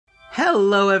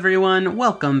Hello everyone,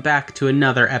 welcome back to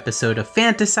another episode of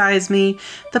Fantasize Me,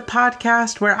 the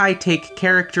podcast where I take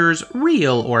characters,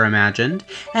 real or imagined,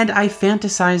 and I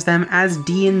fantasize them as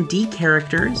D&D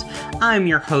characters. I'm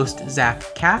your host, Zach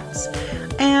Katz,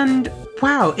 and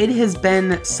wow, it has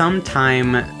been some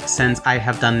time since I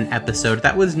have done an episode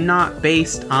that was not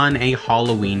based on a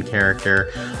Halloween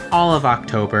character. All of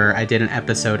October, I did an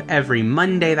episode every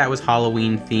Monday that was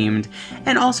Halloween themed,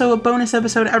 and also a bonus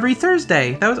episode every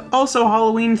Thursday that was also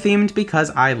Halloween themed because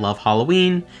I love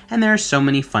Halloween, and there are so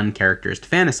many fun characters to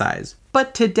fantasize.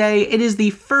 But today, it is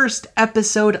the first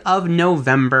episode of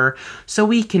November, so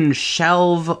we can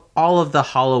shelve all of the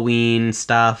Halloween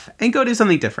stuff and go do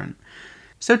something different.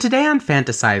 So today on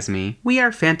Fantasize Me, we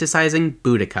are fantasizing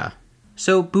Boudicca.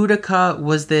 So Boudicca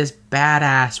was this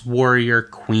badass warrior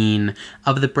queen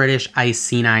of the British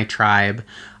Iceni tribe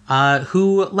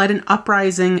who led an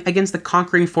uprising against the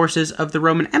conquering forces of the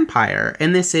Roman Empire.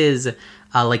 And this is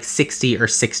like 60 or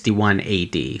 61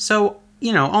 AD. So,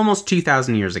 almost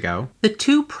 2,000 years ago. The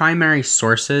two primary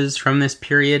sources from this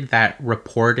period that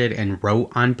reported and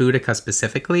wrote on Boudicca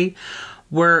specifically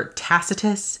were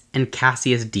Tacitus and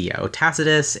Cassius Dio.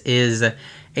 Tacitus is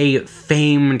a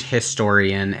famed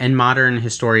historian, and modern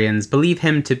historians believe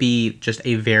him to be just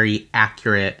a very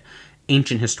accurate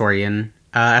ancient historian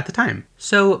at the time.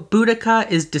 So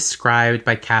Boudicca is described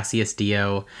by Cassius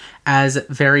Dio as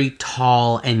very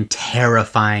tall and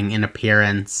terrifying in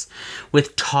appearance,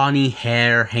 with tawny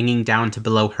hair hanging down to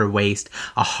below her waist,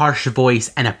 a harsh voice,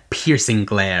 and a piercing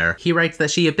glare. He writes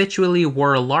that she habitually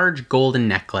wore a large golden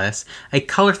necklace, a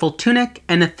colorful tunic,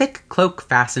 and a thick cloak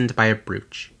fastened by a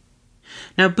brooch.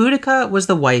 Now, Boudicca was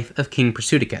the wife of King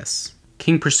Prasutagus.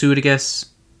 King Prasutagus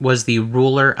was the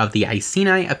ruler of the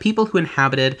Iceni, a people who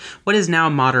inhabited what is now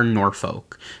modern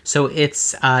Norfolk. So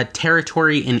it's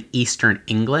territory in eastern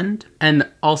England. And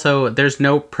also, there's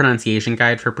no pronunciation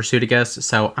guide for Prasutagus,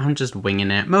 so I'm just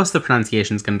winging it. Most of the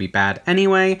pronunciation is going to be bad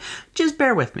anyway. Just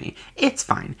bear with me. It's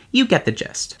fine. You get the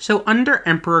gist. So under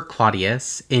Emperor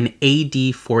Claudius in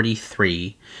AD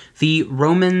 43, the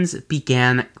Romans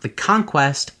began the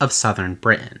conquest of southern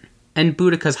Britain. And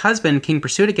Boudicca's husband, King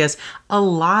Prasutagus,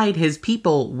 allied his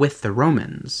people with the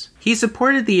Romans. He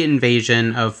supported the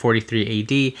invasion of 43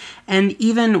 AD, and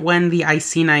even when the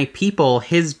Iceni people,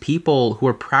 his people who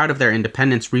were proud of their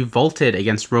independence, revolted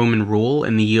against Roman rule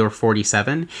in the year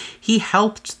 47, he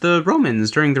helped the Romans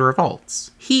during the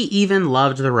revolts. He even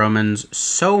loved the Romans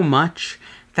so much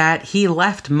that he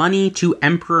left money to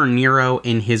Emperor Nero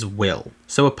in his will.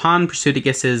 So upon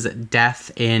Prasutagus' death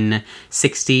in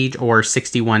 60 or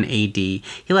 61 AD, he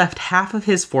left half of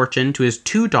his fortune to his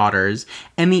two daughters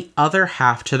and the other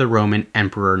half to the Roman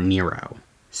Emperor Nero.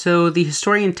 So the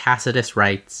historian Tacitus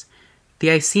writes,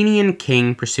 "The Icenian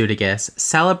king Prasutagus,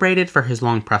 celebrated for his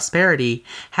long prosperity,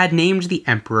 had named the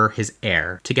emperor his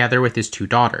heir, together with his two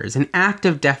daughters, an act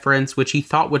of deference which he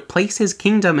thought would place his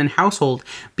kingdom and household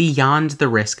beyond the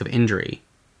risk of injury.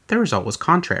 The result was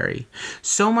contrary,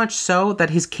 so much so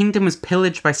that his kingdom was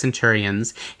pillaged by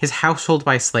centurions, his household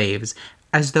by slaves,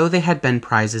 as though they had been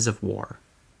prizes of war."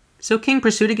 So King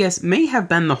Prasutagus may have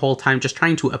been the whole time just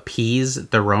trying to appease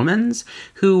the Romans,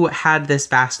 who had this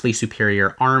vastly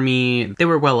superior army. They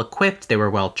were well equipped, they were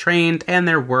well trained, and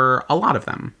there were a lot of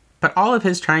them. But all of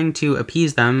his trying to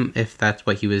appease them, if that's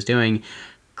what he was doing,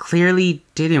 clearly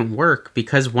didn't work,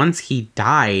 because once he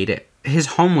died, his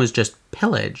home was just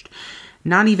pillaged.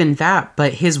 Not even that,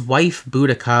 but his wife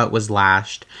Boudicca was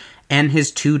lashed, and his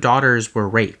two daughters were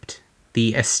raped.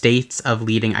 The estates of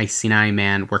leading Iceni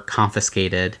men were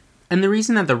confiscated. And the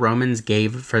reason that the Romans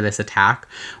gave for this attack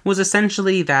was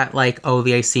essentially that,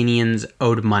 the Icenians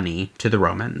owed money to the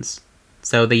Romans.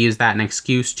 So they used that as an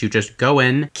excuse to just go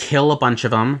in, kill a bunch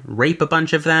of them, rape a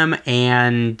bunch of them,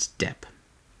 and dip.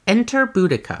 Enter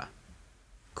Boudicca.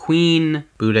 Queen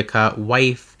Boudicca,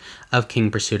 wife of King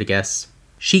Prasutagus.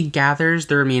 She gathers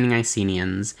the remaining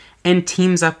Icenians and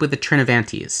teams up with the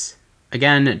Trinovantes.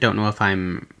 Again, don't know if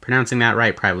I'm pronouncing that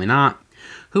right, probably not.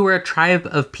 Who were a tribe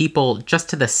of people just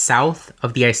to the south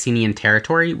of the Icenian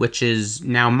territory, which is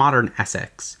now modern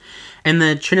Essex. And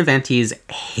the Trinovantes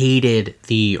hated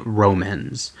the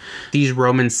Romans. These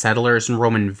Roman settlers and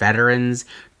Roman veterans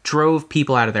drove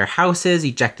people out of their houses,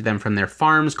 ejected them from their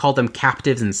farms, called them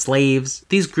captives and slaves.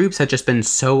 These groups had just been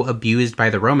so abused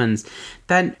by the Romans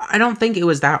that I don't think it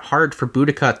was that hard for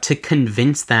Boudicca to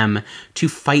convince them to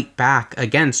fight back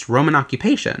against Roman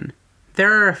occupation.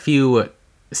 There are a few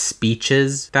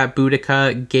speeches that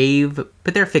Boudicca gave,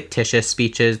 but they're fictitious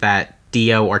speeches that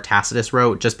Dio or Tacitus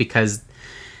wrote just because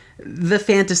the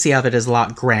fantasy of it is a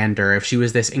lot grander if she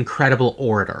was this incredible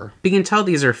orator. We can tell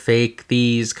these are fake.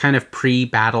 These kind of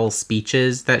pre-battle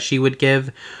speeches that she would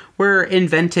give were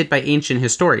invented by ancient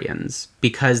historians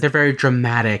because they're very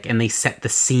dramatic and they set the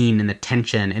scene and the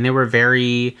tension, and they were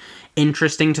very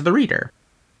interesting to the reader.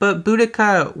 But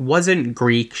Boudicca wasn't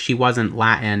Greek, she wasn't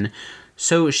Latin,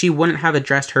 so she wouldn't have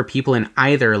addressed her people in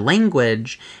either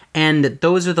language, and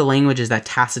those are the languages that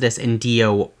Tacitus and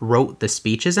Dio wrote the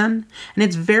speeches in, and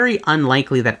it's very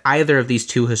unlikely that either of these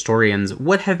two historians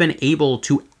would have been able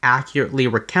to accurately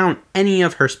recount any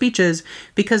of her speeches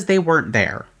because they weren't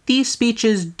there. These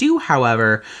speeches do,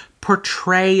 however,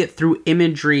 portray through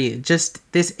imagery just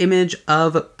this image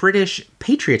of British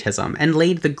patriotism and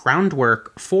laid the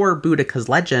groundwork for Boudicca's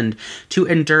legend to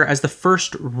endure as the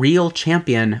first real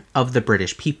champion of the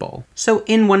British people. So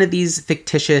in one of these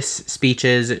fictitious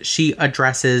speeches, she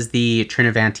addresses the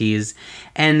Trinovantes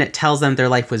and tells them their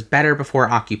life was better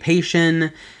before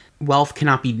occupation, wealth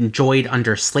cannot be enjoyed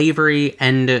under slavery,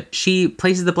 and she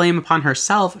places the blame upon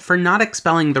herself for not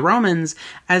expelling the Romans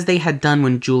as they had done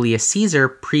when Julius Caesar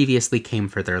previously came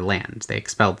for their land. They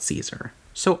expelled Caesar.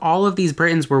 So all of these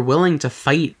Britons were willing to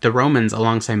fight the Romans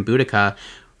alongside Boudicca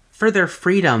for their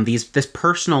freedom, this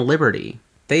personal liberty.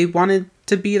 They wanted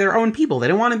to be their own people. They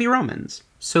didn't want to be Romans.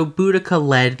 So Boudicca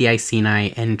led the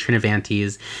Iceni and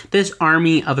Trinovantes, this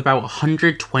army of about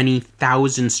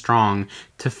 120,000 strong,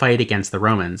 to fight against the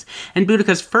Romans. And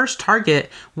Boudicca's first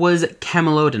target was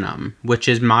Camalodunum, which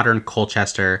is modern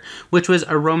Colchester, which was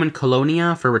a Roman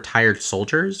colonia for retired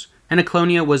soldiers. And a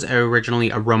colonia was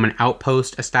originally a Roman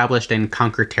outpost established in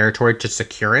conquered territory to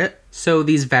secure it. So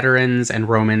these veterans and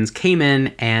Romans came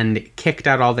in and kicked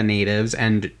out all the natives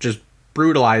and just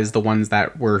brutalized the ones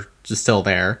that were still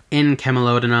there. In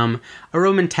Camalodunum, a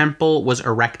Roman temple was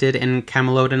erected in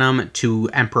Camalodunum to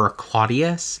Emperor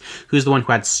Claudius, who's the one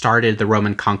who had started the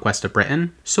Roman conquest of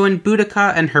Britain. So when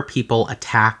Boudicca and her people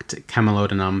attacked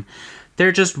Camalodunum,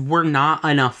 there just were not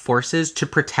enough forces to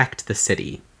protect the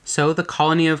city. So the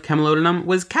colony of Camalodunum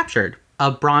was captured. A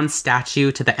bronze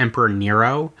statue to the Emperor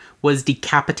Nero was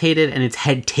decapitated and its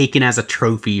head taken as a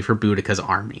trophy for Boudicca's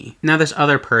army. Now this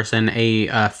other person,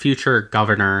 a future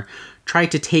governor, tried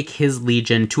to take his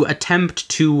legion to attempt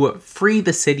to free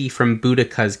the city from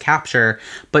Boudicca's capture,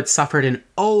 but suffered an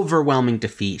overwhelming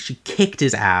defeat. She kicked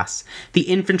his ass. The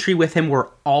infantry with him were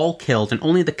all killed, and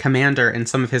only the commander and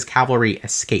some of his cavalry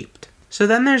escaped. So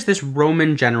then there's this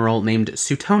Roman general named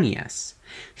Suetonius.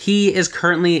 He is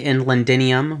currently in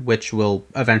Londinium, which will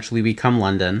eventually become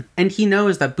London, and he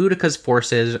knows that Boudicca's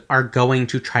forces are going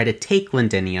to try to take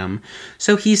Londinium,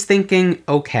 so he's thinking,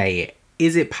 okay,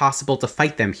 is it possible to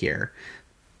fight them here?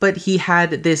 But he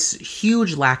had this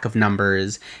huge lack of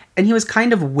numbers, and he was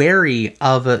kind of wary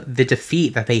of the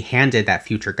defeat that they handed that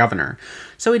future governor.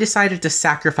 So he decided to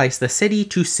sacrifice the city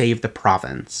to save the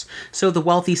province. So the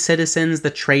wealthy citizens,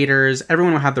 the traders,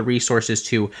 everyone who had the resources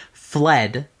to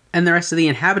fled, and the rest of the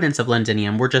inhabitants of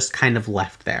Londinium were just kind of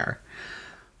left there.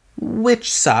 Which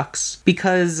sucks,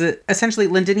 because essentially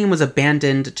Londinium was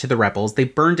abandoned to the rebels, they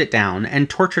burned it down, and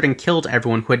tortured and killed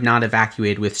everyone who had not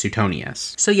evacuated with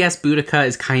Suetonius. So yes, Boudicca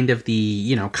is kind of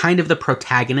the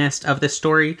protagonist of this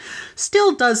story,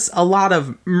 still does a lot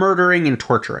of murdering and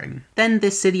torturing. Then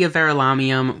this city of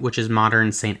Verulamium, which is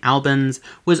modern St. Albans,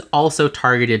 was also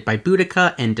targeted by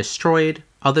Boudicca and destroyed,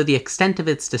 although the extent of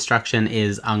its destruction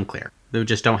is unclear. They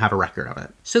just don't have a record of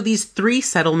it. So these three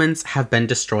settlements have been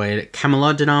destroyed: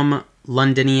 Camalodunum,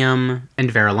 Londinium, and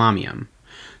Verulamium.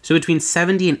 So between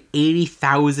 70 and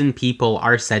 80,000 people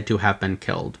are said to have been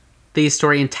killed. The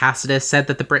historian Tacitus said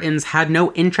that the Britons had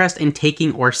no interest in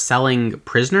taking or selling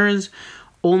prisoners,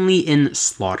 only in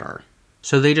slaughter.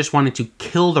 So they just wanted to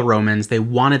kill the Romans, they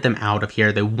wanted them out of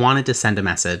here, they wanted to send a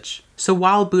message. So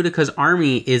while Boudicca's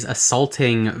army is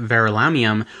assaulting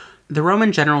Verulamium, the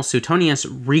Roman general Suetonius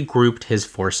regrouped his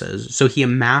forces. So he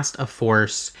amassed a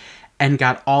force and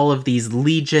got all of these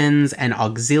legions and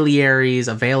auxiliaries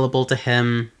available to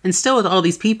him. And still with all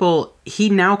these people, he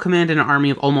now commanded an army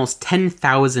of almost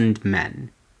 10,000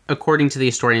 men. According to the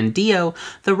historian Dio,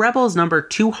 the rebels number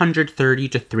 230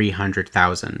 to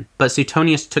 300,000. But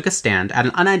Suetonius took a stand at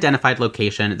an unidentified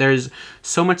location. There's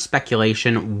so much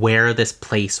speculation where this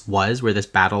place was, where this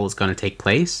battle is going to take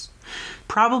place.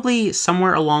 Probably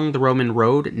somewhere along the Roman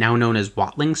road, now known as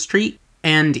Watling Street,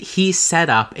 and he set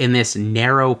up in this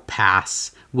narrow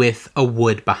pass with a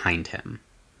wood behind him.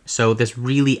 So this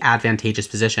really advantageous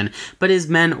position, but his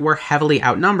men were heavily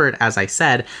outnumbered, as I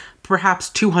said, perhaps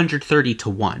 230 to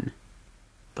 1.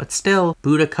 But still,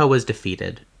 Boudicca was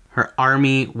defeated. Her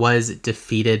army was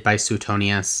defeated by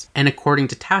Suetonius, and according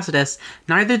to Tacitus,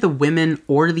 neither the women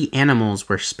or the animals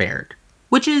were spared.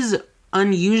 which is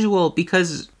unusual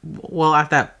because, well, at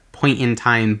that point in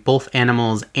time, both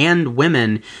animals and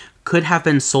women could have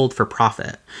been sold for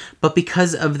profit. But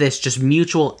because of this just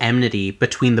mutual enmity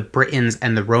between the Britons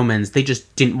and the Romans, they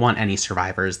just didn't want any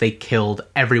survivors. They killed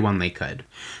everyone they could.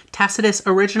 Tacitus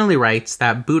originally writes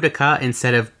that Boudicca,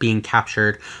 instead of being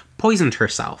captured, poisoned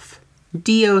herself.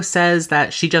 Dio says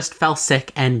that she just fell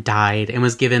sick and died and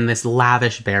was given this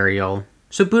lavish burial.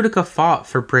 So Boudicca fought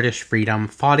for British freedom,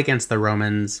 fought against the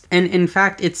Romans, and in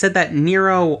fact it's said that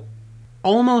Nero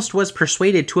almost was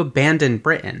persuaded to abandon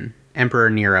Britain. Emperor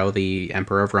Nero, the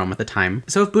emperor of Rome at the time.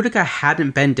 So if Boudicca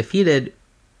hadn't been defeated,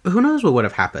 who knows what would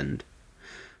have happened?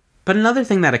 But another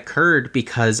thing that occurred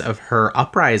because of her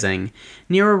uprising,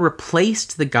 Nero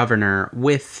replaced the governor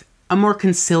with a more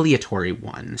conciliatory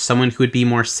one, someone who would be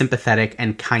more sympathetic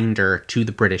and kinder to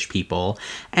the British people,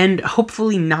 and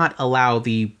hopefully not allow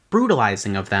the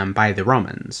brutalizing of them by the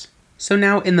Romans. So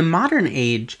now in the modern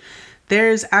age,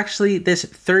 there's actually this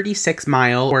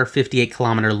 36-mile or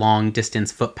 58-kilometer long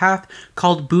distance footpath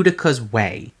called Boudicca's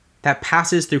Way that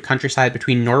passes through countryside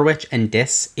between Norwich and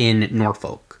Diss in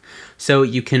Norfolk. So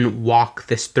you can walk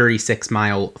this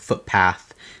 36-mile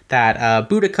footpath that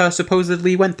Boudicca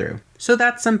supposedly went through. So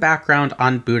that's some background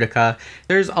on Boudicca.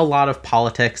 There's a lot of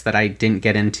politics that I didn't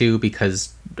get into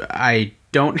because I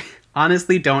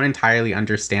honestly don't entirely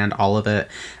understand all of it.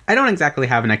 I don't exactly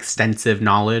have an extensive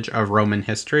knowledge of Roman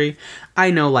history.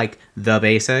 I know, like, the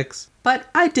basics. But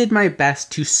I did my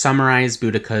best to summarize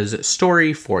Boudicca's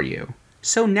story for you.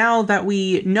 So now that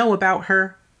we know about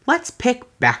her, let's pick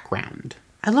background.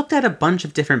 I looked at a bunch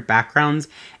of different backgrounds,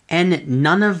 and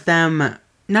none of them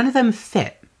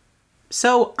fit.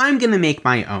 So I'm gonna make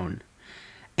my own.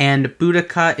 And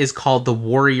Boudicca is called the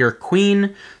Warrior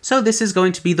Queen, so this is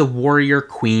going to be the Warrior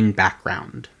Queen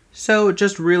background. So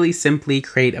just really simply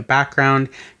create a background.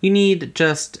 You need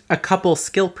just a couple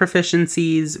skill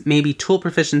proficiencies, maybe tool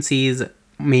proficiencies,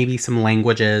 maybe some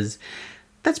languages.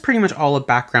 That's pretty much all a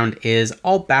background is.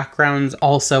 All backgrounds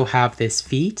also have this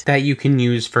feat that you can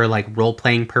use for like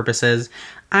role-playing purposes.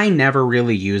 I never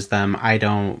really use them. I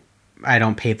don't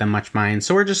pay them much mind,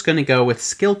 so we're just gonna go with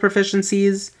skill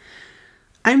proficiencies.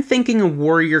 I'm thinking a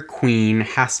warrior queen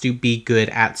has to be good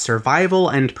at survival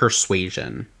and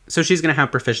persuasion. So she's going to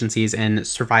have proficiencies in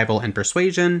survival and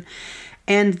persuasion.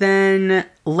 And then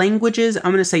languages, I'm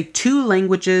going to say 2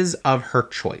 languages of her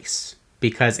choice,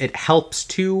 because it helps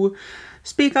to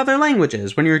speak other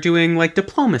languages when you're doing like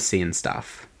diplomacy and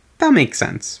stuff. That makes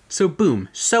sense. So boom,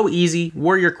 so easy,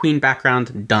 warrior queen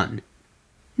background, done.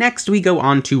 Next we go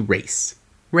on to race.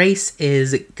 Race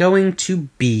is going to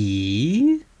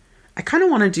be... I kind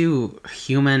of want to do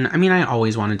human. I mean, I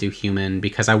always want to do human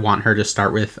because I want her to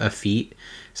start with a feat.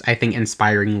 So I think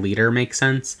inspiring leader makes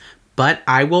sense. But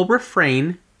I will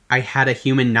refrain. I had a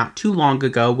human not too long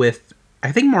ago with,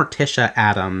 I think Morticia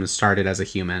Adams started as a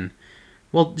human.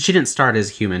 Well, she didn't start as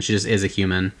a human. She just is a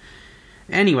human.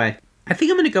 Anyway, I think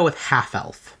I'm going to go with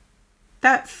half-elf.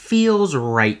 That feels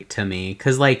right to me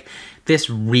because, like, this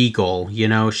regal, you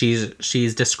know,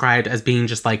 she's described as being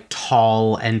just like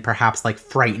tall and perhaps like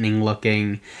frightening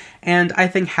looking, and I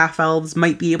think half-elves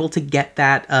might be able to get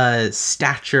that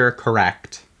stature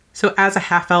correct. So as a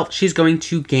half-elf, she's going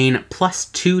to gain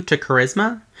 +2 to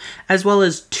charisma, as well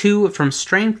as 2 from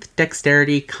strength,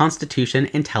 dexterity, constitution,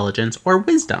 intelligence, or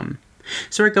wisdom.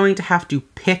 So we're going to have to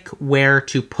pick where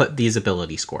to put these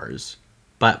ability scores,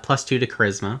 but +2 to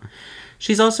charisma.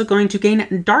 She's also going to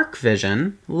gain dark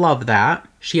vision. Love that.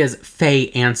 She has Fey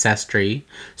ancestry,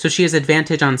 so she has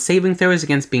advantage on saving throws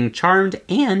against being charmed,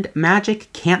 and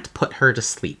magic can't put her to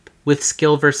sleep. With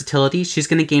skill versatility, she's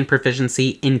going to gain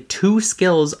proficiency in 2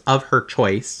 skills of her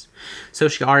choice. So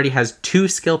she already has 2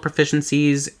 skill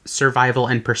proficiencies, survival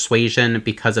and persuasion,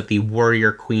 because of the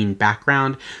warrior queen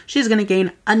background. She's going to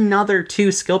gain another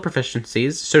 2 skill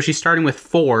proficiencies, so she's starting with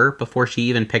 4 before she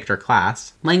even picked her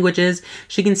class. Languages,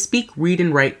 she can speak, read,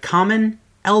 and write Common,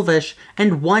 Elvish,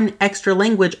 and 1 extra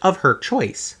language of her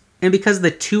choice. And because of the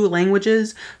 2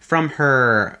 languages from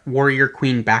her warrior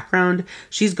queen background,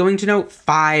 she's going to know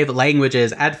 5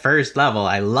 languages at first level.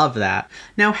 I love that.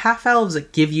 Now, half-elves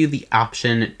give you the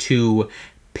option to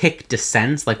pick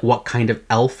descents, like what kind of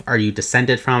elf are you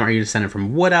descended from? Are you descended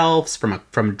from wood elves,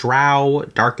 from drow,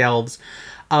 dark elves?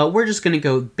 We're just going to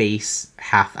go base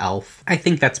half-elf. I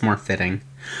think that's more fitting.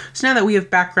 So now that we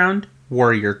have background,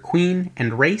 warrior queen,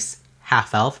 and race,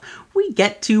 half-elf, we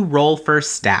get to roll for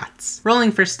stats.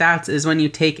 Rolling for stats is when you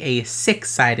take a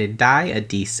 6-sided die, a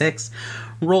d6,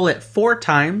 roll it 4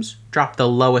 times, drop the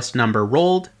lowest number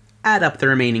rolled, add up the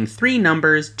remaining 3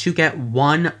 numbers to get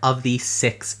one of the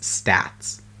 6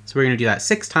 stats. So we're going to do that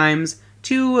 6 times,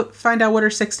 to find out what her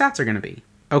 6 stats are going to be.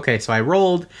 Okay, so I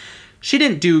rolled. She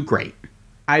didn't do great.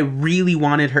 I really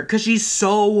wanted her, because she's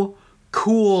so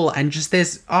cool and just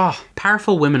this,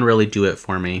 powerful women really do it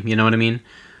for me. You know what I mean?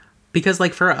 Because,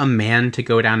 like, for a man to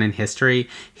go down in history,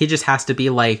 he just has to be,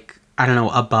 like, I don't know,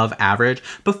 above average.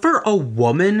 But for a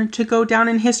woman to go down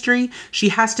in history, she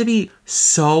has to be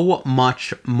so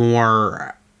much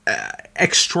more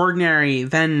extraordinary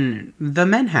than the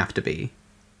men have to be.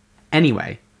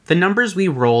 Anyway, the numbers we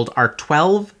rolled are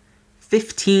 12,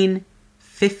 15,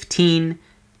 15,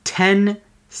 10,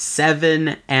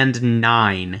 7, and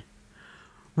 9.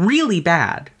 Really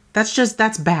bad.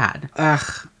 That's bad.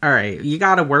 Ugh. All right, you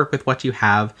gotta work with what you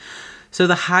have. So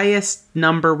the highest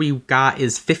number we got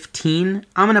is 15.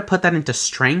 I'm going to put that into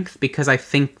strength because I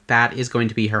think that is going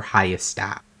to be her highest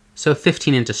stat. So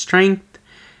 15 into strength.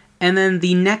 And then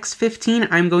the next 15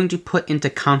 I'm going to put into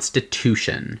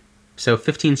constitution. So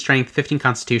 15 strength, 15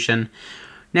 constitution.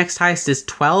 Next highest is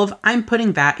 12. I'm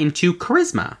putting that into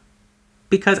charisma.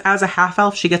 Because as a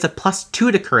half-elf, she gets a +2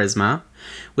 to charisma,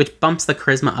 which bumps the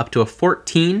charisma up to a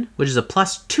 14, which is a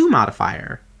 +2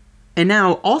 modifier. And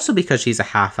now, also because she's a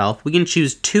half-elf, we can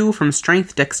choose 2 from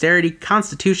Strength, Dexterity,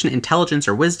 Constitution, Intelligence,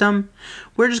 or Wisdom.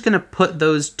 We're just going to put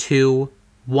those 2,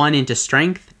 1 into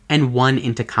Strength, and 1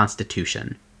 into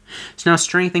Constitution. So now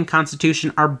Strength and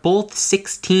Constitution are both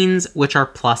 16s, which are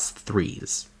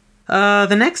 +3s.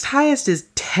 The next highest is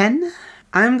 10.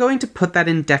 I'm going to put that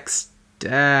in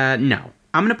no.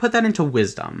 I'm going to put that into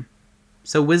Wisdom.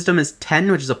 So Wisdom is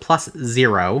 10, which is a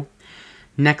 +0.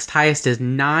 Next highest is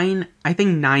 9. I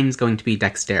think 9 is going to be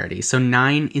Dexterity. So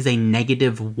 9 is a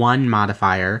 -1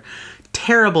 modifier.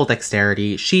 Terrible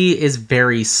Dexterity. She is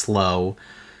very slow.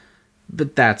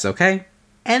 But that's okay.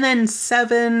 And then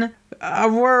 7,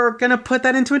 we're going to put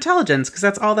that into Intelligence because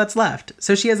that's all that's left.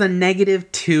 So she has a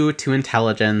 -2 to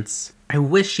Intelligence. I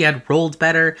wish she had rolled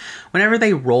better. Whenever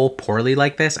they roll poorly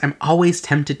like this, I'm always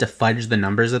tempted to fudge the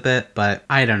numbers a bit, but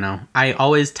I don't know. I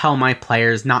always tell my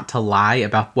players not to lie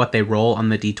about what they roll on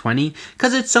the d20,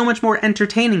 because it's so much more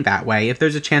entertaining that way if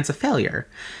there's a chance of failure.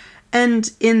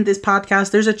 And in this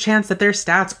podcast, there's a chance that their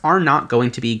stats are not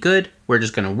going to be good. We're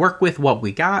just going to work with what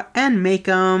we got and make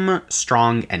them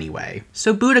strong anyway.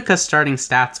 So Boudicca's starting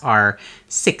stats are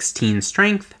 16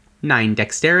 strength, 9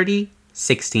 dexterity,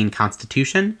 16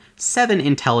 constitution, 7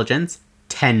 intelligence,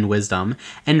 10 wisdom,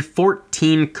 and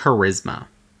 14 charisma.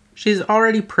 She's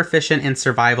already proficient in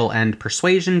survival and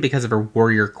persuasion because of her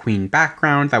warrior queen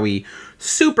background that we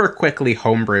super quickly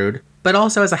homebrewed, but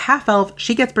also as a half-elf,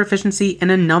 she gets proficiency in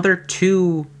another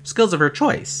 2 skills of her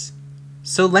choice.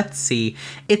 So let's see.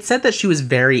 It said that she was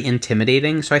very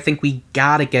intimidating, so I think we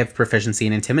gotta give proficiency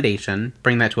in intimidation,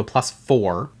 bring that to a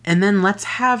 +4, and then let's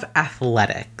have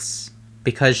athletics.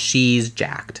 Because she's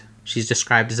jacked. She's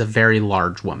described as a very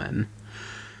large woman.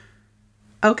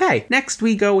 Okay, next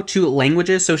we go to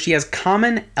languages. So she has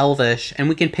Common, Elvish, and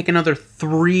we can pick another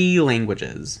 3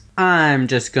 languages. I'm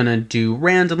just gonna do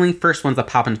randomly. First ones that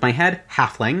pop into my head,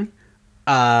 Halfling,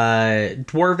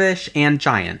 Dwarvish, and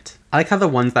Giant. I like how the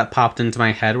ones that popped into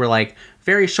my head were like,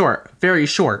 very short,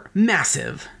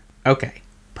 massive. Okay,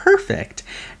 perfect.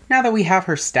 Now that we have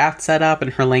her stats set up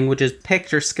and her languages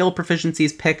picked, her skill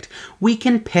proficiencies picked, we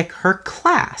can pick her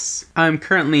class. I'm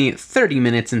currently 30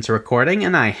 minutes into recording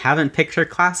and I haven't picked her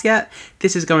class yet.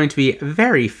 This is going to be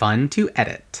very fun to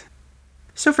edit.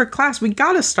 So for class, we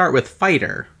gotta start with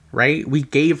Fighter, right?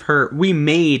 We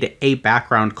made a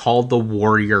background called the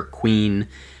Warrior Queen.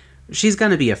 She's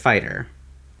gonna be a fighter.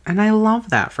 And I love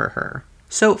that for her.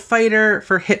 So Fighter,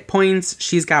 for hit points,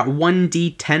 she's got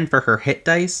 1d10 for her hit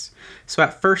dice. So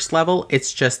at first level,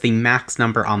 it's just the max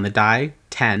number on the die,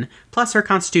 10, plus her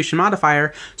constitution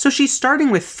modifier. So she's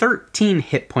starting with 13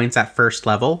 hit points at first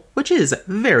level, which is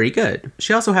very good.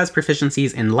 She also has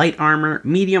proficiencies in light armor,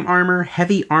 medium armor,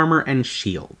 heavy armor, and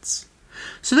shields.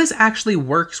 So this actually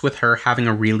works with her having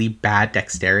a really bad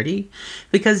dexterity,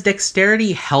 because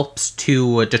dexterity helps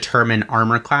to determine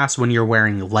armor class when you're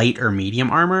wearing light or medium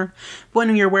armor. But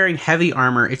when you're wearing heavy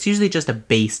armor, it's usually just a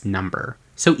base number.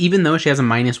 So even though she has a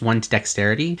 -1 to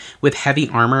dexterity, with heavy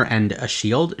armor and a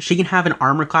shield, she can have an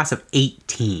armor class of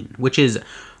 18, which is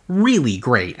really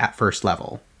great at first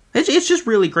level. It's just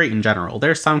really great in general.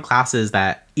 There's some classes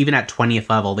that, even at 20th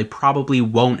level, they probably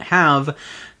won't have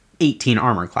 18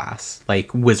 armor class,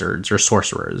 like wizards or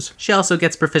sorcerers. She also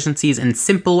gets proficiencies in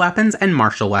simple weapons and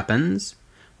martial weapons.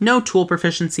 No tool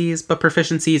proficiencies, but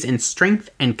proficiencies in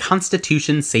strength and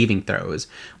constitution saving throws,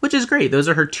 which is great. Those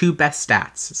are her 2 best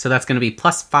stats, so that's going to be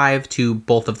 +5 to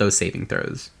both of those saving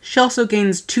throws. She also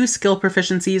gains 2 skill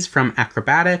proficiencies from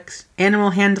acrobatics, animal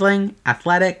handling,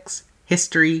 athletics,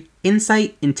 history,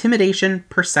 insight, intimidation,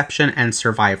 perception, and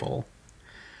survival.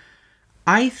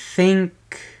 I think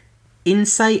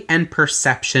insight and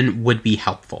perception would be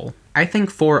helpful. I think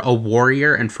for a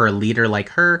warrior and for a leader like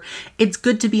her, it's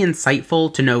good to be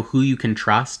insightful to know who you can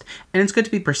trust, and it's good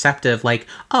to be perceptive like,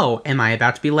 oh, am I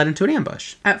about to be led into an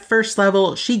ambush? At first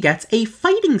level, she gets a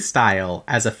fighting style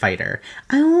as a fighter.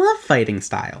 I love fighting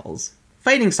styles.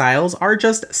 Fighting styles are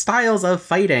just styles of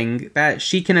fighting that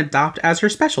she can adopt as her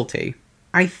specialty.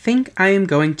 I think I am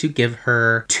going to give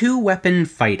her 2-weapon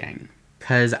fighting,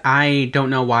 because I don't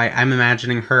know why I'm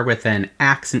imagining her with an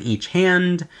axe in each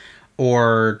hand,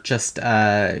 or just,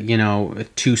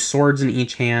 2 swords in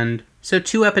each hand. So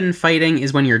 2-weapon fighting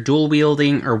is when you're dual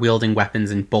wielding or wielding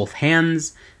weapons in both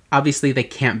hands. Obviously, they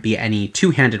can't be any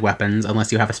 2-handed weapons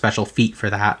unless you have a special feat for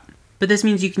that. But this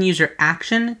means you can use your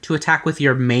action to attack with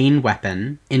your main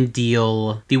weapon and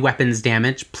deal the weapon's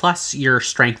damage plus your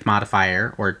strength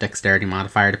modifier or dexterity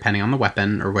modifier, depending on the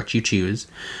weapon or what you choose.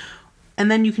 And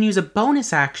then you can use a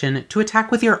bonus action to attack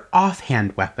with your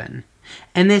offhand weapon.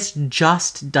 And this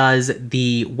just does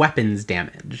the weapon's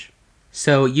damage.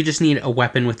 So you just need a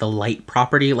weapon with a light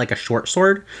property, like a short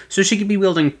sword. So she could be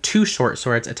wielding 2 short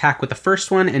swords, attack with the first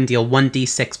one and deal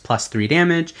 1d6 plus 3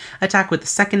 damage, attack with the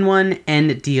second one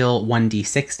and deal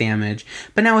 1d6 damage.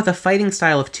 But now with a fighting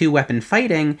style of 2-weapon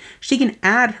fighting, she can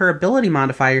add her ability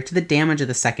modifier to the damage of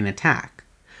the second attack.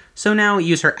 So now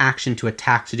use her action to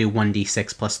attack to do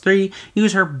 1d6 plus 3,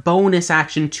 use her bonus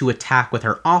action to attack with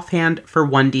her offhand for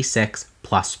 1d6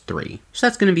 plus 3. So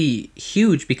that's going to be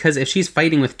huge because if she's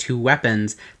fighting with 2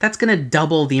 weapons, that's going to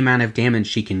double the amount of damage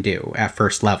she can do at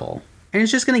first level. And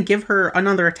it's just going to give her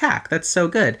another attack. That's so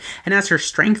good. And as her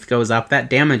strength goes up, that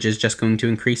damage is just going to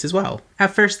increase as well.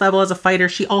 At first level as a fighter,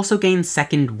 she also gains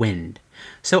second wind.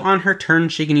 So on her turn,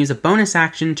 she can use a bonus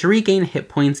action to regain hit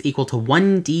points equal to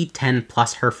 1d10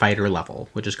 plus her fighter level,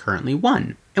 which is currently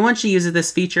 1. And once she uses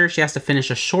this feature, she has to finish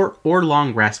a short or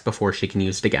long rest before she can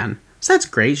use it again. So that's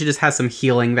great. She just has some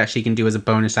healing that she can do as a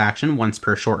bonus action once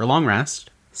per short or long rest.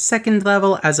 Second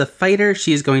level, as a fighter,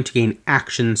 she is going to gain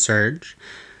Action Surge.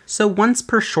 So once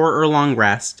per short or long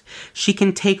rest, she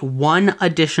can take 1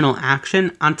 additional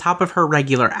action on top of her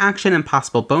regular action and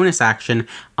possible bonus action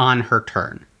on her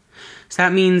turn. So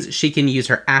that means she can use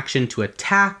her action to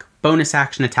attack, bonus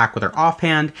action attack with her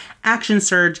offhand, action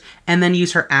surge, and then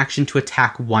use her action to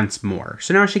attack once more.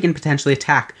 So now she can potentially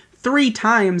attack 3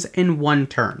 times in 1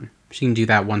 turn. She can do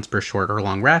that once per short or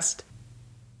long rest.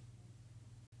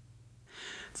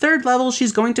 Third level,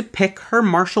 she's going to pick her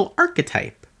martial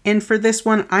archetype. And for this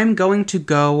one, I'm going to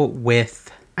go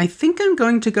with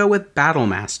Battle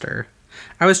Master.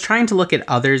 I was trying to look at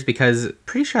others because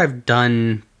pretty sure I've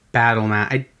done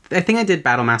I think I did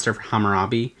Battle Master for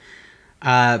Hammurabi,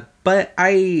 but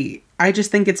I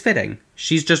just think it's fitting.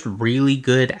 She's just really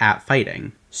good at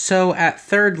fighting. So at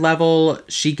third level,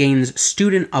 she gains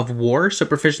Student of War, so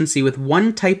proficiency with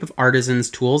 1 type of artisan's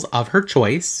tools of her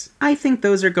choice. I think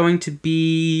those are going to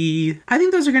be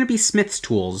Smith's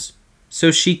tools. So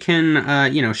she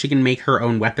can, she can make her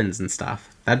own weapons and stuff.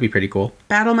 That'd be pretty cool.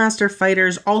 Battlemaster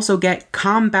fighters also get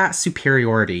combat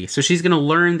superiority. So she's going to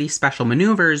learn these special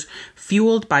maneuvers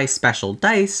fueled by special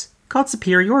dice called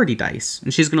superiority dice.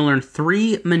 And she's going to learn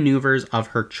 3 maneuvers of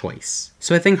her choice.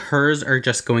 So I think hers are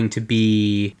just going to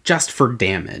be just for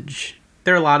damage.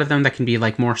 There are a lot of them that can be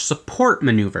like more support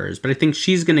maneuvers, but I think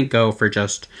she's going to go for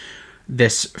just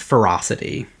this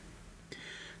ferocity.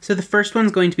 So the first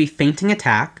one's going to be Fainting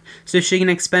Attack, so she can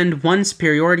expend 1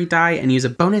 superiority die and use a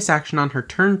bonus action on her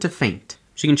turn to faint.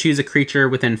 She can choose a creature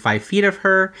within 5 feet of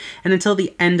her, and until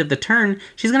the end of the turn,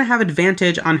 she's going to have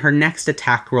advantage on her next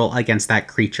attack roll against that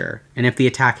creature. And if the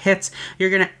attack hits, you're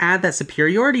going to add that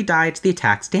superiority die to the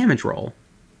attack's damage roll.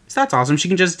 So that's awesome. She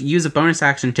can just use a bonus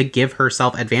action to give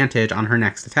herself advantage on her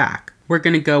next attack. We're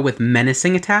going to go with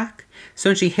Menacing Attack. So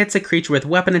when she hits a creature with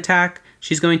weapon attack,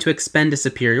 she's going to expend a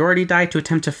superiority die to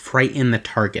attempt to frighten the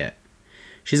target.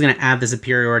 She's going to add the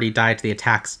superiority die to the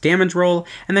attack's damage roll,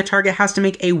 and the target has to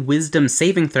make a wisdom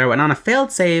saving throw, and on a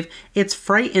failed save, it's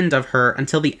frightened of her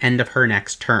until the end of her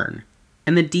next turn.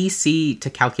 And the DC to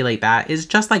calculate that is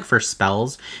just like for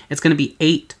spells. It's going to be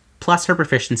 8 plus her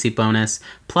proficiency bonus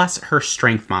plus her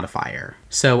strength modifier.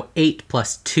 So 8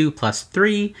 plus 2 plus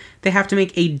 3, they have to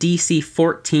make a DC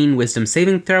 14 wisdom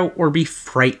saving throw or be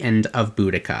frightened of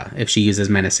Boudicca if she uses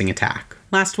Menacing Attack.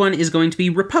 Last one is going to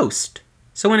be Riposte.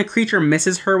 So when a creature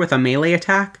misses her with a melee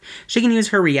attack, she can use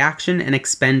her reaction and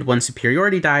expend 1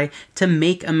 superiority die to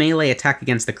make a melee attack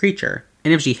against the creature.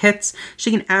 And if she hits,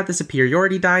 she can add the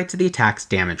superiority die to the attack's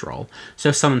damage roll. So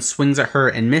if someone swings at her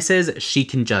and misses, she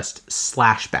can just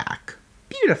slash back.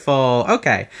 Beautiful.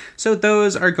 Okay, so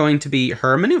those are going to be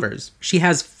her maneuvers. She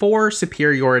has 4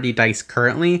 superiority dice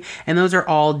currently, and those are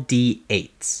all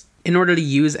D8s. In order to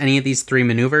use any of these 3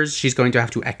 maneuvers, she's going to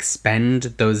have to expend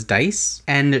those dice,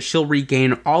 and she'll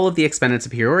regain all of the expended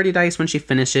superiority dice when she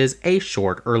finishes a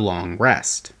short or long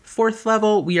rest. 4th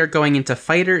level, we are going into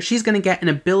fighter. She's going to get an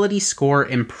ability score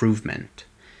improvement.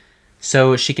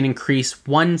 So she can increase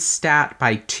 1 stat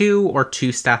by 2 or 2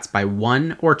 stats by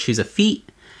 1 or choose a feat.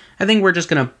 I think we're just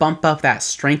going to bump up that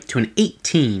strength to an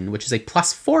 18, which is a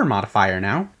 +4 modifier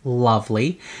now.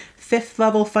 Lovely. 5th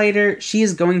level fighter, she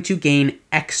is going to gain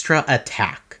extra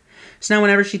attack. So now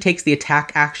whenever she takes the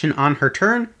attack action on her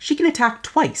turn, she can attack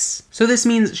twice. So this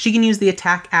means she can use the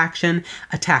attack action,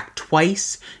 attack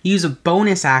twice, use a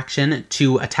bonus action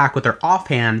to attack with her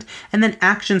offhand, and then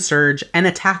action surge and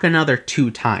attack another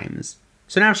 2 times.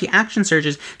 So now if she action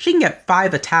surges, she can get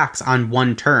 5 attacks on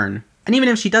 1 turn. And even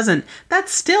if she doesn't,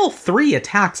 that's still 3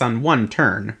 attacks on 1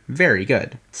 turn. Very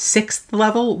good. 6th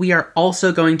level, we are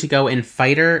also going to go in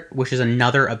fighter, which is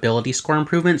another ability score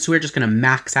improvement. So we're just going to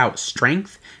max out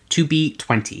strength to be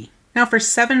 20. Now for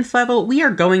 7th level, we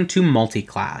are going to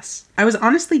multi-class. I was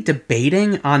honestly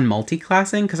debating on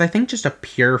multi-classing because I think just a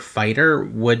pure fighter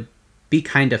would be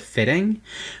kind of fitting.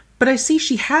 But I see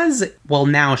she has, well,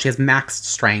 now she has maxed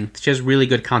strength, she has really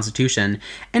good constitution,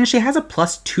 and she has a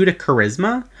 +2 to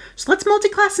charisma. So let's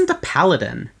multi-class into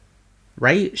paladin,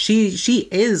 right? She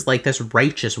is like this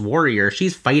righteous warrior.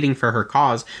 She's fighting for her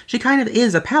cause. She kind of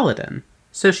is a paladin.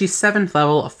 So she's 7th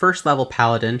level, a 1st level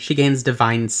paladin. She gains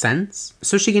divine sense.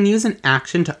 So she can use an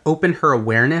action to open her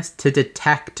awareness to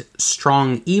detect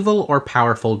strong evil or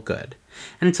powerful good.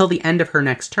 And until the end of her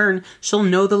next turn, she'll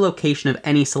know the location of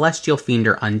any celestial fiend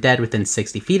or undead within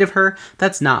 60 feet of her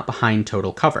that's not behind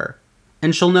total cover.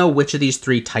 And she'll know which of these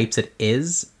 3 types it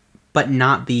is, but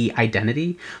not the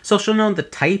identity. So she'll know the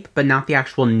type, but not the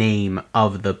actual name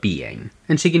of the being.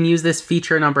 And she can use this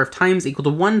feature a number of times equal to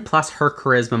 1 plus her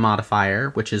charisma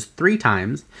modifier, which is 3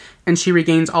 times, and she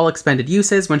regains all expended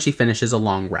uses when she finishes a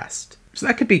long rest. So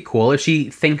that could be cool. If she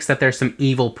thinks that there's some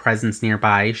evil presence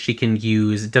nearby, she can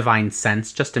use Divine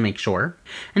Sense just to make sure.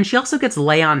 And she also gets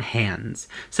Lay on Hands.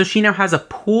 So she now has a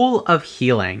pool of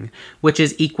healing, which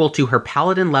is equal to her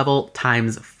paladin level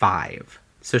times 5.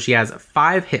 So she has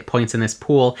 5 hit points in this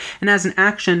pool, and as an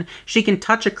action, she can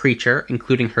touch a creature,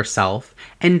 including herself,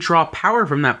 and draw power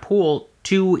from that pool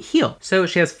to heal. So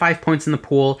she has 5 points in the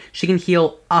pool. She can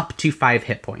heal up to 5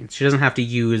 hit points. She doesn't have to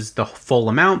use the full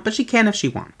amount, but she can if she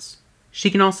wants. She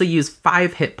can also use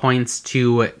 5 hit points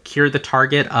to cure the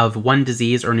target of 1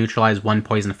 disease or neutralize 1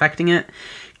 poison affecting it,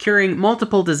 curing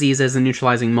multiple diseases and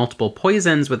neutralizing multiple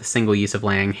poisons with a single use of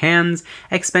laying hands,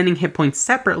 expending hit points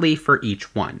separately for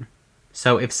each one.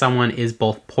 So if someone is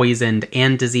both poisoned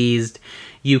and diseased,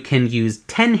 you can use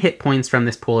 10 hit points from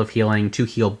this pool of healing to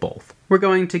heal both. We're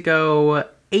going to go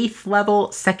 8th level,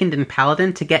 2nd in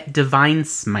Paladin to get Divine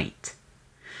Smite.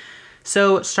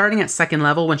 So, starting at 2nd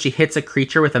level, when she hits a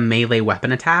creature with a melee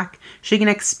weapon attack, she can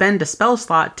expend a spell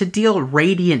slot to deal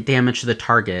radiant damage to the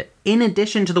target, in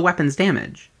addition to the weapon's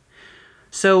damage.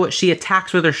 So, she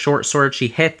attacks with her short sword, she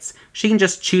hits, she can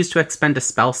just choose to expend a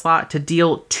spell slot to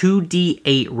deal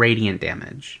 2d8 radiant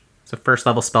damage. So, 1st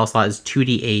level spell slot is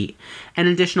 2d8, an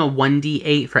additional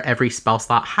 1d8 for every spell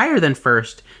slot higher than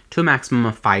 1st, to a maximum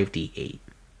of 5d8.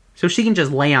 So she can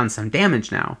just lay on some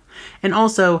damage now. And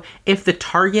also, if the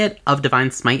target of Divine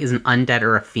Smite is an undead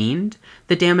or a fiend,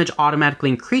 the damage automatically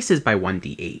increases by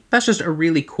 1d8. That's just a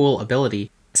really cool ability.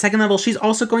 2nd level, she's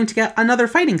also going to get another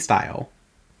fighting style.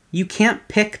 You can't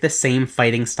pick the same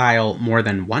fighting style more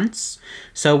than once,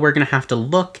 so we're going to have to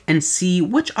look and see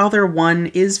which other one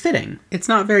is fitting. It's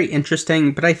not very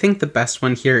interesting, but I think the best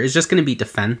one here is just going to be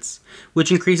Defense,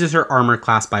 which increases her armor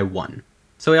class by 1.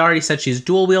 So we already said she's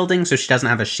dual wielding, so she doesn't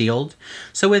have a shield.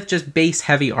 So with just base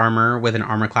heavy armor with an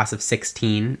armor class of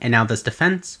 16, and now this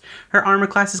defense, her armor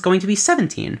class is going to be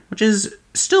 17, which is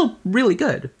still really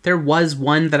good. There was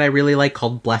one that I really like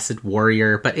called Blessed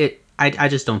Warrior, but I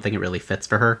just don't think it really fits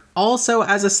for her. Also,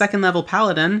 as a 2nd level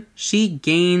paladin, she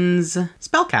gains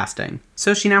spellcasting.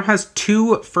 So she now has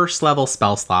 2 1st level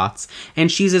spell slots,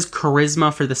 and she uses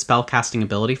charisma for the spellcasting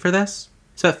ability for this.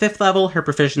 So at 5th level, her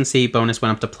proficiency bonus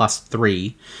went up to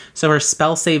 +3. So her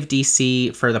spell save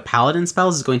DC for the paladin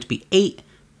spells is going to be 8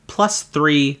 plus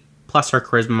 3 plus her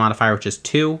charisma modifier, which is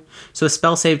 2. So a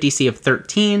spell save DC of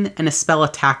 13 and a spell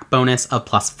attack bonus of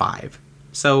 +5.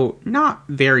 So not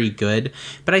very good,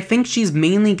 but I think she's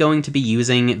mainly going to be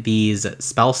using these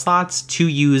spell slots to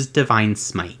use Divine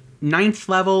Smite. 9th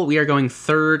level, we are going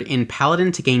 3rd in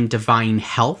Paladin to gain Divine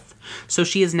Health. So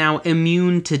she is now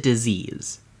immune to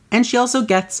disease. And she also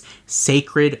gets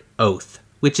Sacred Oath.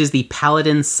 which is the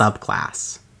Paladin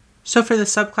subclass. So for the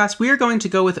subclass, we are going to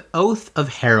go with Oath of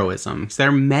Heroism. So there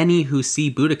are many who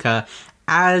see Boudicca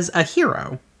as a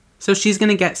hero. So she's going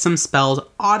to get some spells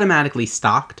automatically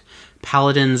stocked.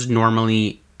 Paladins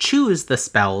normally choose the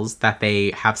spells that they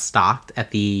have stocked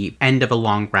at the end of a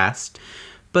long rest,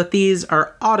 but these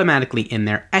are automatically in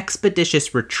there.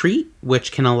 Expeditious Retreat,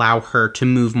 which can allow her to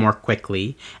move more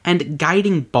quickly, and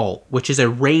Guiding Bolt, which is a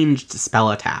ranged spell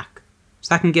attack.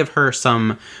 So that can give her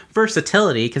some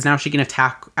versatility, because now she can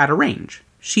attack at a range.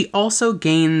 She also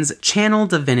gains Channel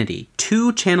Divinity,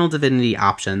 2 Channel Divinity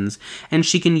options, and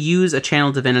she can use a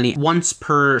Channel Divinity once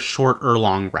per short or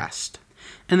long rest.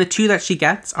 And the 2 that she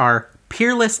gets are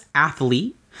Peerless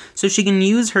Athlete, so she can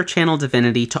use her Channel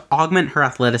Divinity to augment her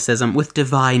athleticism with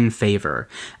Divine Favor.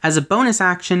 As a bonus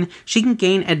action, she can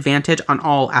gain advantage on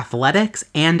all athletics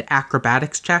and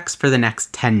acrobatics checks for the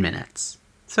next 10 minutes.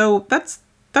 So that's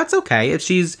okay. If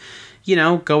she's,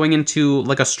 going into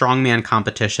like a strongman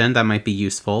competition, that might be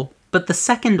useful. But the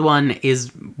second one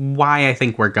is why I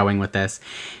think we're going with this.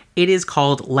 It is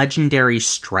called Legendary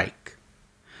Strike.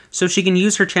 So she can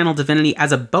use her Channel Divinity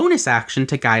as a bonus action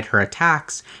to guide her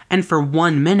attacks, and for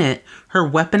 1 minute, her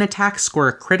weapon attacks score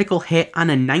a critical hit on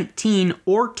a 19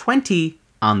 or 20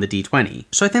 on the d20.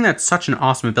 So I think that's such an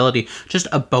awesome ability, just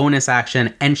a bonus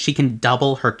action, and she can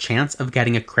double her chance of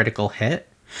getting a critical hit.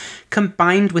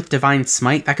 Combined with Divine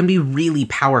Smite, that can be really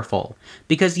powerful,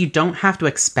 because you don't have to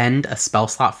expend a spell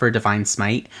slot for Divine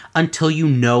Smite until you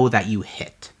know that you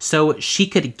hit. So she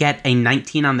could get a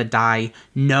 19 on the die,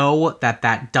 know that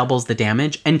that doubles the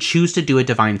damage, and choose to do a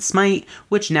Divine Smite,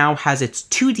 which now has its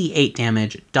 2d8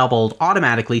 damage doubled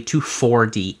automatically to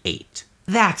 4d8.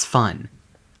 That's fun.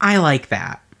 I like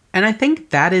that. And I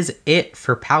think that is it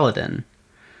for Paladin.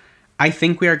 I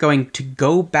think we are going to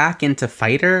go back into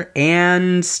fighter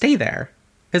and stay there,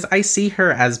 because I see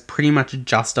her as pretty much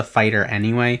just a fighter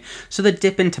anyway. So the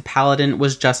dip into Paladin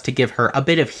was just to give her a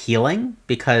bit of healing,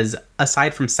 because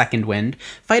aside from Second Wind,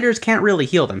 fighters can't really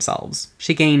heal themselves.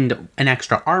 She gained an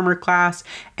extra armor class,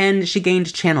 and she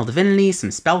gained Channel Divinity, some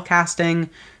spell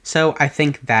casting, so I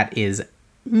think that is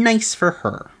nice for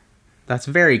her. That's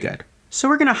very good. So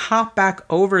we're going to hop back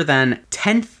over then,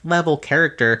 10th level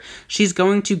character. She's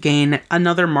going to gain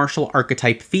another martial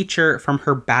archetype feature from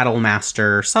her Battle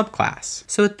Master subclass.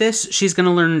 So with this, she's going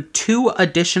to learn 2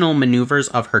 additional maneuvers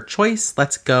of her choice.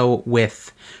 Let's go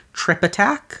with Trip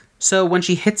Attack. So when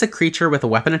she hits a creature with a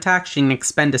weapon attack, she can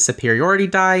expend a superiority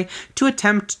die to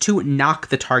attempt to knock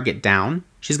the target down.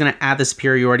 She's going to add the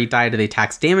superiority die to the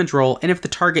attack's damage roll, and if the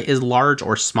target is large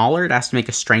or smaller, it has to make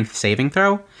a strength saving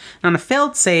throw. And on a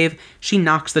failed save, she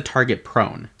knocks the target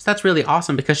prone. So that's really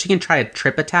awesome, because she can try a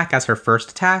trip attack as her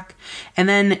first attack, and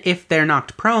then if they're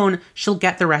knocked prone, she'll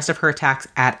get the rest of her attacks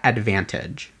at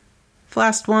advantage. The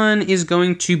last one is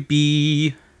going to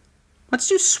be... let's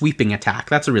do Sweeping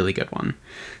Attack. That's a really good one.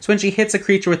 So when she hits a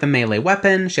creature with a melee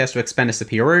weapon, she has to expend a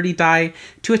superiority die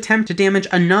to attempt to damage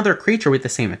another creature with the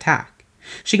same attack.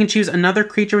 She can choose another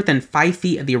creature within 5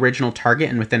 feet of the original target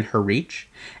and within her reach,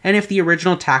 and if the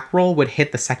original attack roll would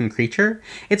hit the second creature,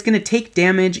 it's going to take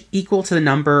damage equal to the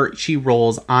number she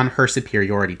rolls on her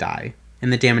superiority die,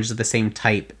 and the damage is the same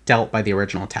type dealt by the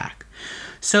original attack.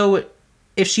 So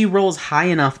if she rolls high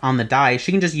enough on the die,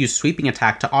 she can just use Sweeping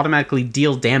Attack to automatically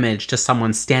deal damage to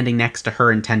someone standing next to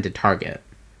her intended target.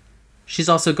 She's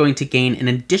also going to gain an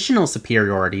additional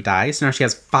superiority die, so now she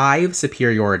has 5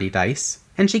 superiority dice,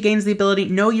 and she gains the ability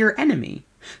Know Your Enemy.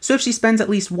 So if she spends at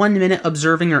least 1 minute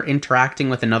observing or interacting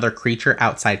with another creature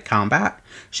outside combat,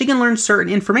 she can learn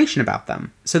certain information about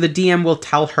them. So the DM will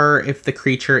tell her if the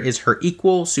creature is her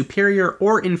equal, superior,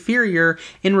 or inferior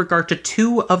in regard to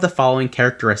 2 of the following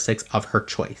characteristics of her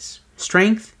choice: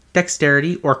 strength,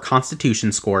 dexterity, or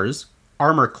constitution scores,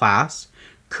 armor class,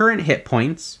 current hit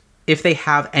points, if they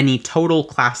have any total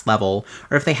class level,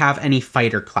 or if they have any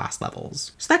fighter class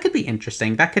levels. So that could be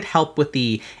interesting. That could help with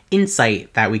the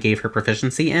insight that we gave her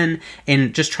proficiency in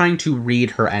just trying to read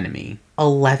her enemy.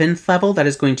 11th level, that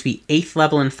is going to be 8th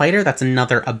level in fighter. That's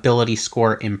another ability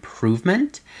score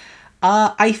improvement.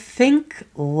 I think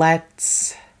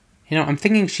I'm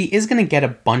thinking she is going to get a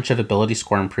bunch of ability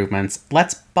score improvements.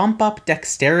 Let's bump up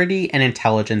dexterity and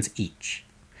intelligence each.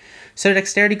 So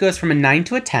dexterity goes from a 9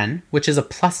 to a 10, which is a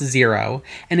 +0,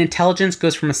 and intelligence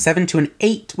goes from a 7 to an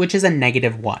 8, which is a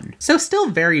 -1. So still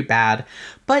very bad,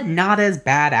 but not as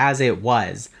bad as it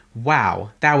was.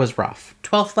 Wow, that was rough.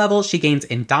 12th level, she gains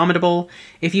Indomitable.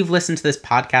 If you've listened to this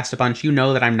podcast a bunch, you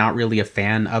know that I'm not really a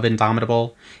fan of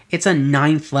Indomitable. It's a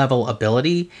 9th level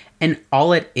ability, and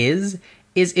all it is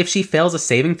if she fails a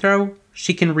saving throw,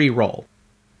 she can re-roll.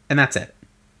 And that's it.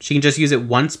 She can just use it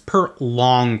once per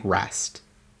long rest.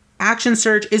 Action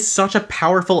Surge is such a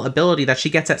powerful ability that she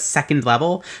gets at 2nd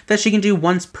level that she can do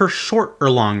once per short or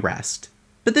long rest.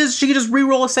 But this, she can just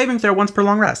reroll a saving throw once per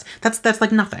long rest. That's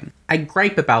like nothing. I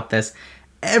gripe about this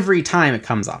every time it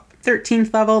comes up.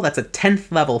 13th level, that's a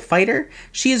 10th level fighter.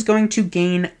 She is going to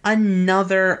gain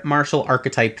another martial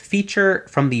archetype feature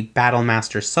from the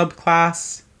Battlemaster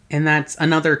subclass, and that's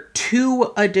another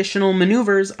 2 additional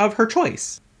maneuvers of her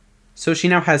choice. So she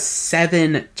now has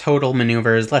 7 total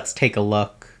maneuvers. Let's take a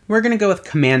look. We're going to go with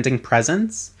Commanding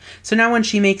Presence. So now when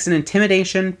she makes an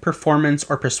Intimidation, Performance,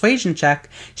 or Persuasion check,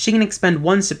 she can expend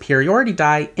 1 superiority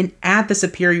die and add the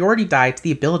superiority die to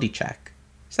the ability check.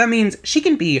 So that means she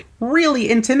can be really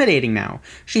intimidating now.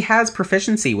 She has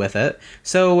proficiency with it,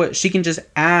 so she can just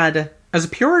add a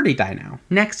superiority die now.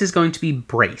 Next is going to be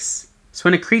Brace. So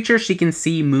when a creature she can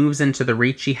see moves into the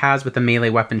reach she has with the melee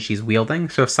weapon she's wielding,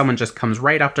 so if someone just comes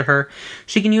right up to her,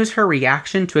 she can use her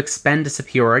reaction to expend a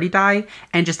superiority die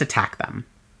and just attack them.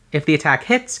 If the attack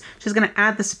hits, she's going to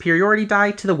add the superiority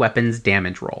die to the weapon's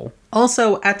damage roll.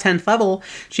 Also, at 10th level,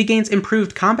 she gains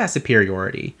improved combat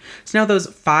superiority. So now those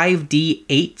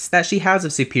 5d8s that she has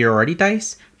of superiority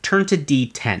dice turn to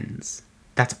d10s.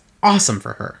 That's awesome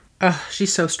for her. Ugh,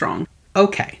 she's so strong.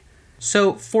 Okay,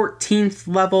 so 14th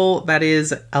level, that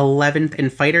is 11th in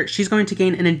fighter, she's going to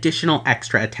gain an additional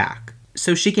extra attack.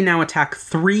 So she can now attack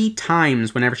 3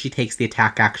 times whenever she takes the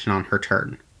attack action on her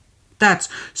turn. That's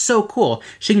so cool.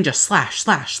 She can just slash,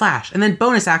 slash, slash, and then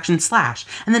bonus action slash,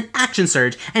 and then action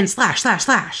surge, and slash, slash,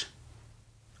 slash.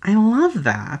 I love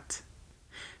that.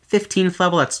 15th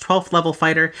level, that's 12th level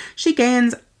fighter. She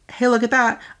gains, hey, look at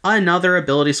that, another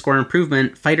ability score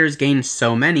improvement. Fighters gain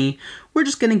so many. We're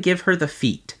just going to give her the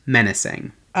feat,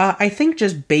 Menacing. I think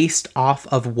just based off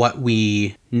of what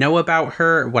we know about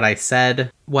her, what I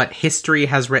said, what history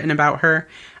has written about her,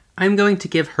 I'm going to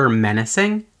give her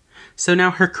Menacing. So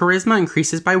now her charisma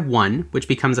increases by 1, which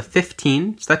becomes a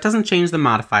 15, so that doesn't change the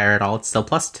modifier at all, it's still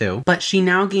 +2. But she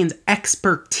now gains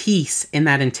expertise in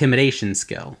that intimidation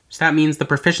skill. So that means the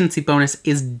proficiency bonus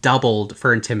is doubled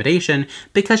for intimidation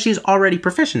because she's already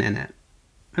proficient in it.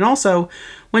 And also,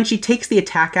 when she takes the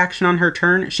attack action on her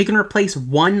turn, she can replace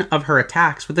one of her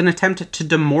attacks with an attempt to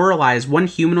demoralize one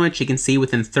humanoid she can see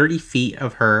within 30 feet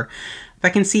of her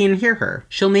that can see and hear her.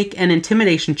 She'll make an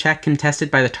intimidation check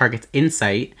contested by the target's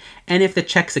insight, and if the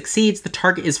check succeeds, the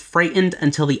target is frightened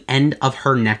until the end of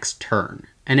her next turn.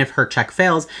 And if her check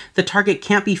fails, the target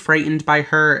can't be frightened by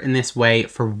her in this way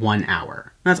for 1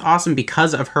 hour. That's awesome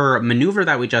because of her maneuver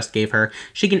that we just gave her.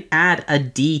 She can add a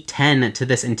d10 to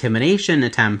this intimidation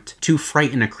attempt to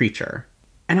frighten a creature.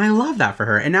 And I love that for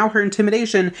her. And now her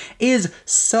intimidation is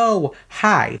so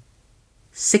high.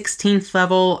 16th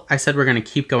level, I said we're going to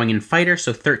keep going in fighter,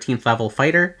 so 13th level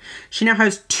fighter. She now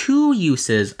has 2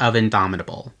 uses of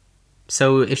Indomitable.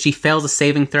 So if she fails a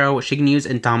saving throw, she can use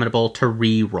Indomitable to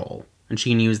re-roll. And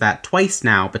she can use that twice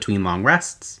now between long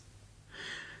rests.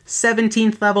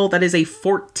 17th level, that is a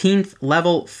 14th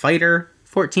level fighter.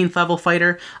 14th level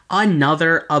fighter,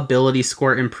 another ability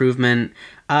score improvement.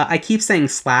 I keep saying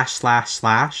slash, slash,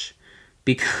 slash,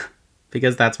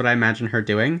 because that's what I imagine her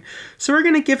doing. So we're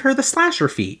going to give her the slasher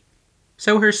feat.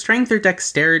 So her strength or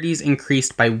dexterity is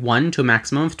increased by 1 to a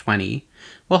maximum of 20.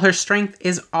 Well, her strength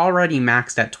is already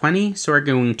maxed at 20, so we're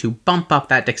going to bump up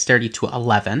that dexterity to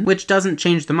 11, which doesn't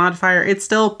change the modifier, it's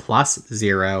still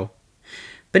 +0.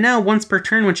 But now, once per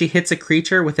turn, when she hits a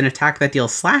creature with an attack that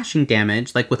deals slashing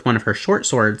damage, like with one of her short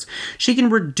swords, she can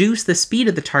reduce the speed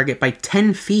of the target by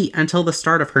 10 feet until the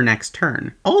start of her next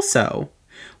turn. Also,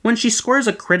 when she scores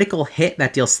a critical hit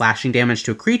that deals slashing damage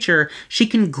to a creature, she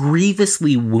can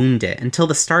grievously wound it until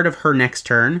the start of her next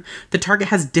turn. The target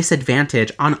has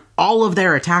disadvantage on all of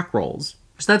their attack rolls.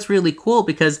 So that's really cool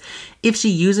because if she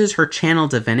uses her Channel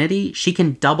Divinity, she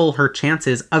can double her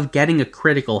chances of getting a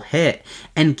critical hit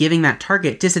and giving that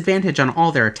target disadvantage on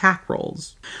all their attack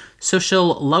rolls. So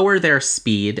she'll lower their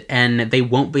speed and they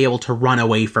won't be able to run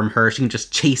away from her. She can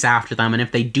just chase after them, and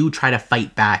if they do try to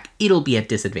fight back, it'll be at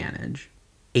disadvantage.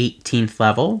 18th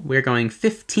level, we're going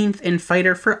 15th in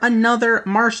fighter for another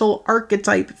martial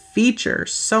archetype feature.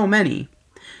 So many.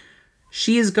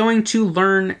 She is going to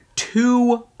learn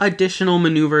 2 additional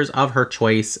maneuvers of her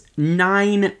choice.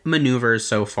 9 maneuvers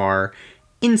so far.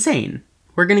 Insane.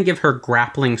 We're going to give her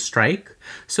Grappling Strike.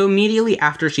 So immediately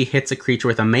after she hits a creature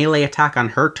with a melee attack on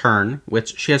her turn,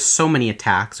 which she has so many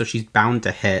attacks, so she's bound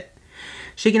to hit,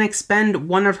 she can expend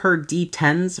one of her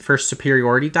d10s for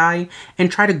superiority die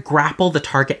and try to grapple the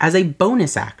target as a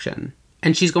bonus action.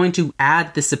 And she's going to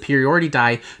add the superiority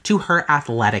die to her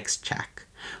athletics check.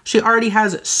 She already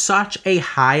has such a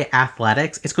high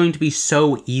athletics. It's going to be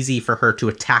so easy for her to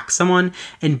attack someone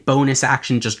and bonus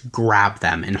action just grab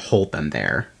them and hold them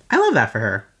there. I love that for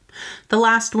her. The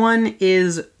last one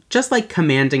is just like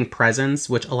Commanding Presence,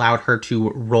 which allowed her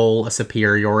to roll a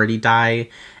superiority die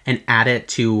and add it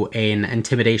to an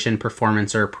intimidation,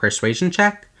 performance, or persuasion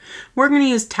check. We're going to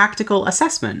use Tactical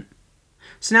Assessment.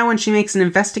 So now when she makes an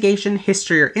investigation,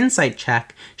 history, or insight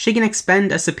check, she can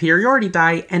expend a superiority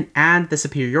die and add the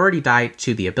superiority die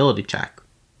to the ability check.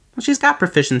 Well, she's got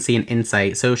proficiency in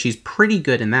insight, so she's pretty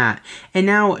good in that, and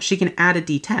now she can add a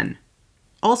d10.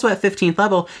 Also at 15th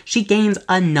level, she gains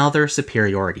another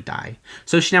superiority die.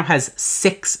 So she now has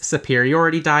 6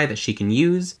 superiority die that she can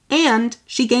use, and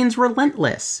she gains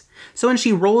Relentless. So when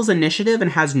she rolls initiative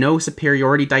and has no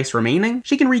superiority dice remaining,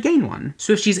 she can regain one.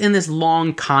 So if she's in this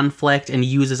long conflict and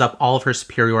uses up all of her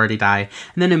superiority die,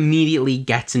 and then immediately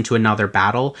gets into another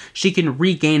battle, she can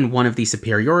regain one of the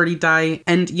superiority die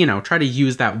and, try to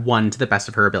use that one to the best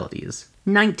of her abilities.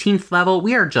 19th level,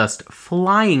 we are just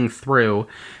flying through.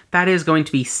 That is going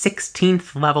to be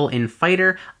 16th level in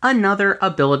Fighter, another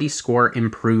ability score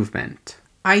improvement.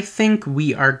 I think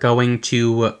we are going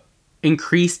to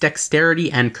increase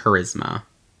Dexterity and Charisma.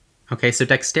 Okay, so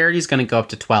Dexterity is going to go up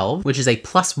to 12, which is a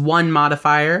 +1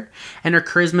 modifier, and her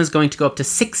Charisma is going to go up to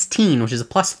 16, which is a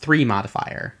 +3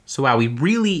 modifier. So wow, we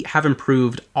really have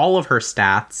improved all of her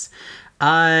stats,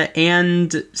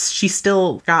 and she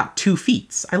still got 2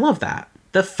 feats. I love that.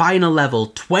 The final level,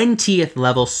 20th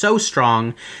level, so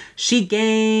strong, she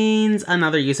gains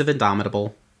another use of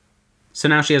Indomitable. So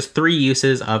now she has 3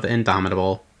 uses of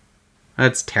Indomitable.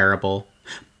 That's terrible.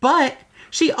 But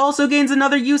she also gains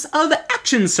another use of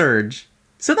Action Surge.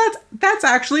 So that's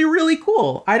actually really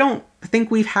cool. I don't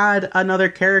think we've had another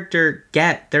character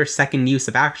get their second use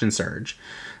of Action Surge.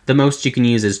 The most you can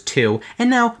use is 2, and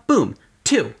now, boom,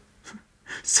 2.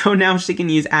 So now she can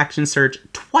use Action Surge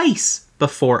twice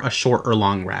before a short or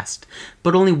long rest,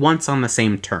 but only once on the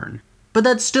same turn. But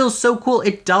that's still so cool,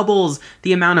 it doubles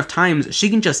the amount of times she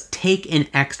can just take an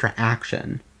extra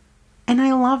action. And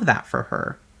I love that for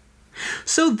her.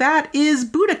 So that is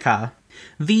Boudicca,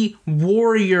 the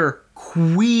warrior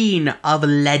queen of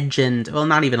legend. Well,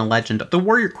 not even a legend, the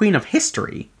warrior queen of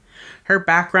history. Her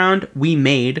background, we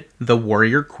made the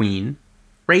warrior queen.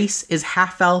 Race is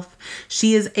half-elf.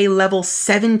 She is a level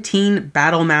 17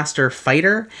 Battlemaster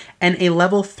Fighter and a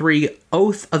level 3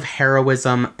 Oath of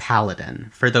Heroism Paladin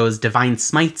for those divine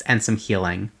smites and some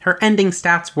healing. Her ending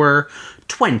stats were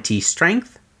 20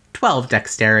 Strength, 12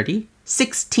 Dexterity,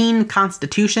 16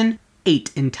 Constitution,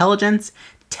 8 Intelligence,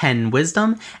 10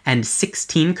 Wisdom, and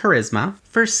 16 Charisma.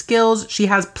 For skills, she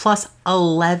has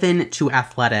 +11 to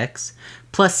Athletics,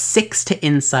 +6 to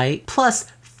Insight,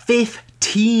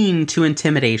 +15 to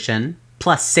Intimidation,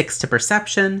 +6 to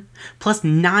Perception,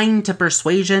 +9 to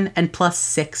Persuasion, and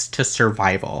 +6 to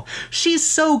Survival. She's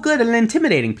so good at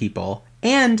intimidating people.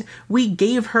 And we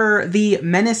gave her the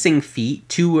Menacing feat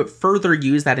to further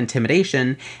use that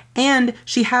intimidation, and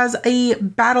she has a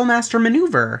Battlemaster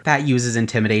maneuver that uses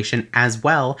intimidation as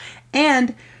well,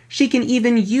 and she can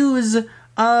even use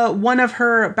one of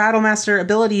her Battlemaster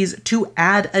abilities to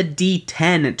add a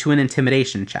d10 to an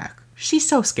intimidation check. She's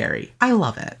so scary. I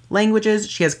love it. Languages,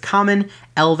 she has Common,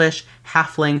 Elvish,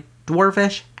 Halfling,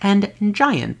 Dwarvish, and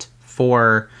Giant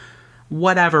for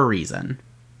whatever reason.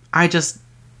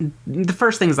 The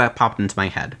first things that popped into my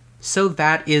head. So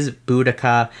that is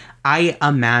Boudicca. I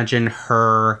imagine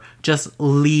her just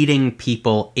leading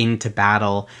people into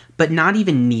battle, but not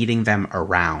even needing them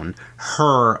around.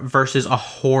 Her versus a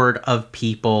horde of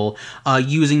people,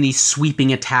 using these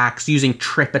sweeping attacks, using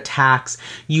trip attacks,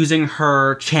 using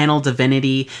her channel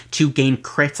divinity to gain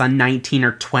crits on 19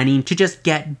 or 20 to just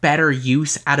get better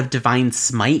use out of Divine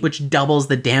Smite, which doubles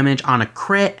the damage on a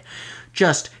crit.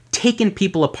 Just taken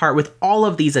people apart with all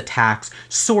of these attacks,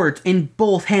 swords in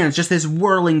both hands, just this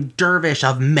whirling dervish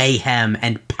of mayhem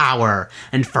and power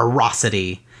and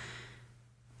ferocity.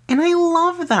 And I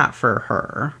love that for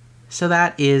her. So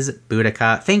that is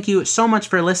Boudicca. Thank you so much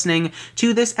for listening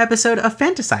to this episode of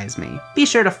Fantasize Me. Be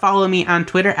sure to follow me on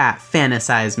Twitter at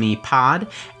FantasizeMePod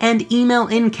and email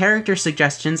in character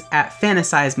suggestions at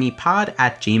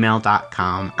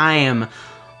fantasizemepod@gmail.com. I am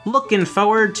looking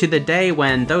forward to the day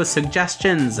when those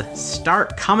suggestions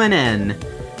start coming in.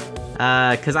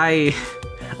 Cause I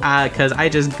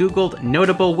just Googled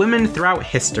notable women throughout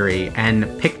history and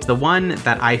picked the one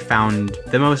that I found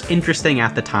the most interesting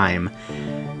at the time.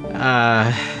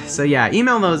 So yeah,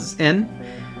 email those in.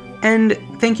 And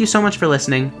thank you so much for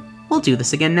listening. We'll do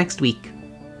this again next week.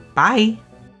 Bye!